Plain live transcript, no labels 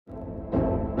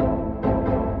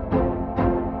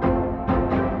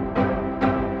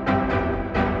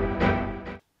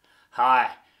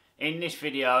Hi, in this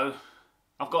video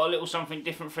I've got a little something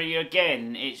different for you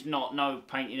again. It's not no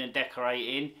painting and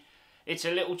decorating, it's a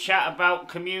little chat about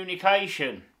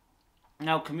communication.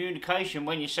 Now, communication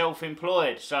when you're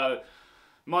self-employed. So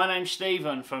my name's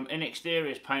Stephen from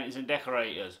Inexteriors Painters and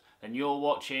Decorators, and you're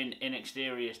watching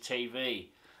Inexteriors TV.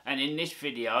 And in this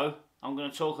video I'm going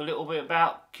to talk a little bit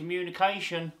about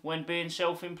communication when being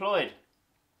self-employed.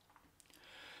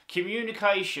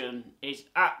 Communication is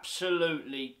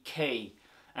absolutely key,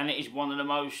 and it is one of the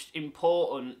most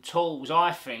important tools,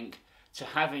 I think, to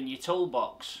have in your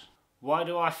toolbox. Why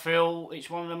do I feel it's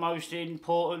one of the most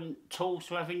important tools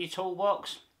to have in your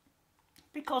toolbox?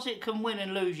 Because it can win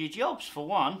and lose your jobs, for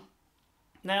one.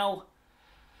 Now,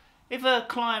 if a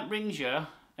client rings you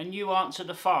and you answer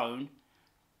the phone,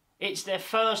 it's their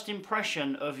first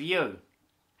impression of you.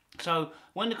 So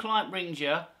when the client rings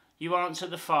you, you answer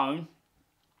the phone,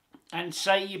 and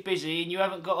say you're busy and you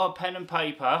haven't got a pen and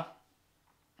paper,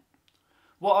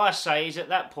 what I say is at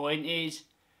that point is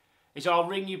I'll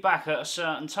ring you back at a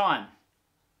certain time.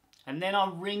 And then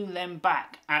I'll ring them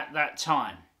back at that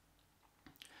time.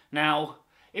 Now,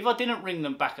 if I didn't ring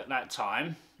them back at that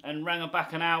time and rang them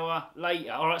back an hour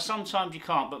later, alright, sometimes you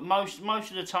can't, but most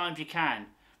of the times you can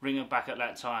ring them back at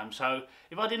that time. So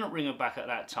if I didn't ring them back at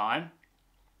that time,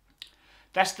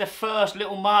 that's the first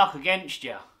little mark against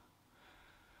you.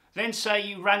 Then say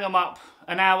you rang them up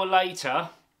an hour later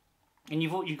and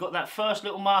you've got that first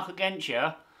little mark against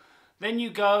you. Then you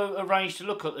go arrange to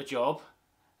look at the job,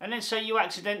 and then say you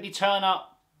accidentally turn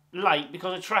up late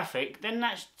because of traffic. Then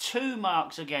that's 2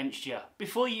 marks against you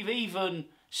before you've even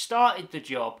started the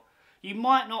job. You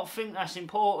might not think that's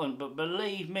important, but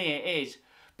believe me, it is.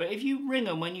 But if you ring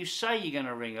them when you say you're going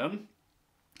to ring them,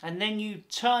 and then you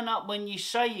turn up when you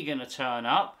say you're going to turn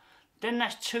up, then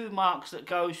that's 2 marks that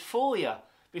goes for you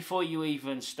before you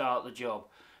even start the job.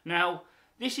 Now,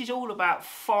 this is all about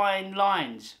fine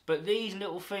lines, but these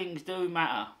little things do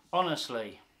matter,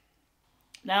 honestly.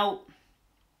 Now,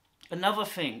 another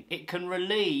thing, it can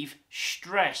relieve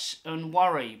stress and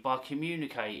worry by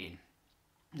communicating.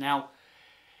 Now,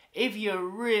 if you're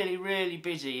really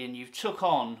busy and you've took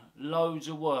on loads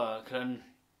of work and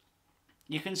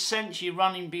you can sense you're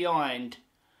running behind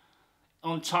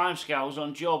on timescales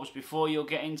on jobs before you're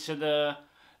getting to the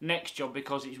next job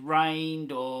because it's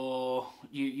rained, or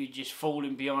you're just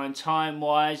falling behind time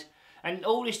wise, and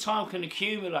all this time can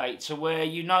accumulate to where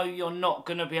you know you're not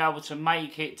going to be able to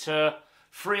make it to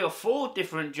 3 or 4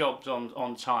 different jobs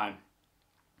on time.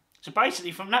 So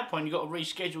basically from that point you've got to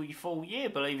reschedule your full year,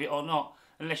 believe it or not,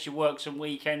 unless you work some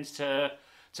weekends to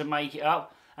make it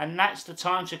up. And that's the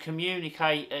time to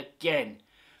communicate again,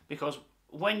 because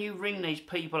when you ring these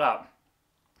people up,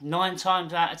 9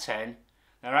 times out of 10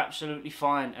 they're absolutely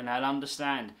fine and they'll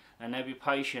understand and they'll be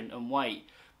patient and wait.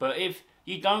 But if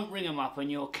you don't ring them up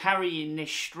and you're carrying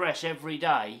this stress every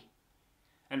day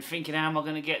and thinking, how am I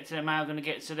going to get to them, how am I going to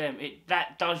get to them,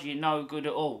 that does you no good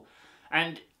at all.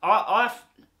 And I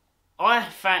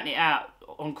found it out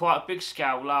on quite a big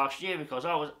scale last year, because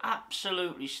I was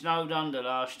absolutely snowed under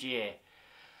last year.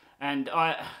 And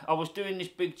I was doing this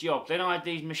big job. Then I had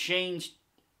these machines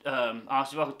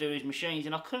asked if I could do his machines,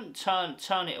 and I couldn't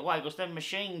turn it away because them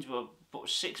machines were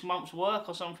 6 months work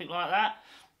or something like that,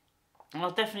 and I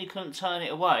definitely couldn't turn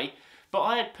it away. But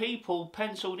I had people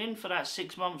penciled in for that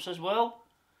 6 months as well,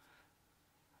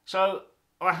 so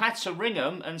I had to ring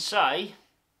them and say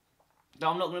that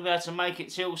I'm not going to be able to make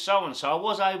it till so and so. I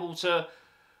was able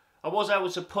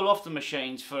to pull off the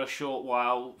machines for a short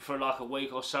while, for like a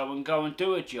week or so, and go and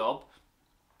do a job.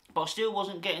 But I still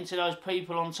wasn't getting to those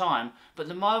people on time. But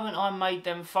the moment I made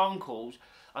them phone calls,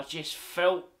 I just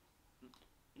felt,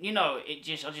 you know, I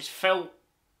just felt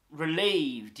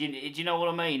relieved. Do you know what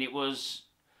I mean? It was,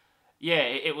 yeah,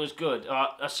 it was good.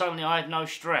 Suddenly I had no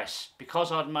stress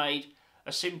because I'd made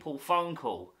a simple phone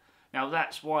call. Now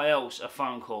that's why else a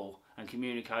phone call and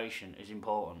communication is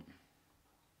important.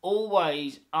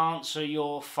 Always answer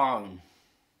your phone.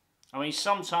 I mean,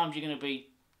 sometimes you're going to be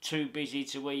too busy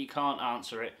to where you can't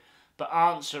answer it, but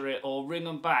answer it or ring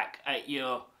them back at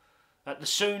the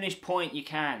soonest point you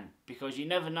can, because you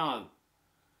never know.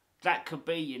 That could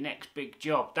be your next big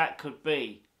job. That could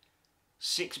be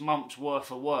 6 months worth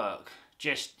of work.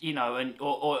 Just, you know, and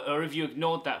or if you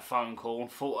ignored that phone call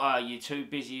and thought, you're too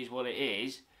busy is what it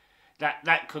is,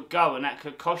 that could go, and that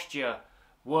could cost you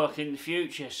work in the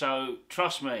future. So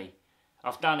trust me,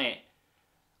 I've done it.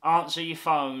 Answer your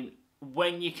phone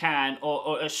when you can,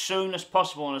 or as soon as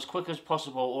possible and as quick as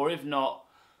possible, or if not,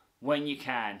 when you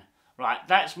can. Right,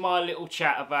 that's my little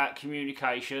chat about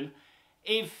communication.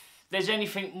 If there's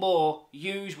anything more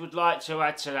yous would like to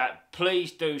add to that,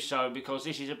 please do so, because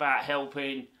this is about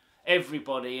helping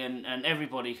everybody, and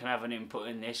everybody can have an input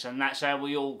in this, and that's how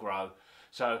we all grow.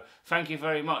 So thank you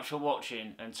very much for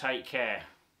watching, and take care.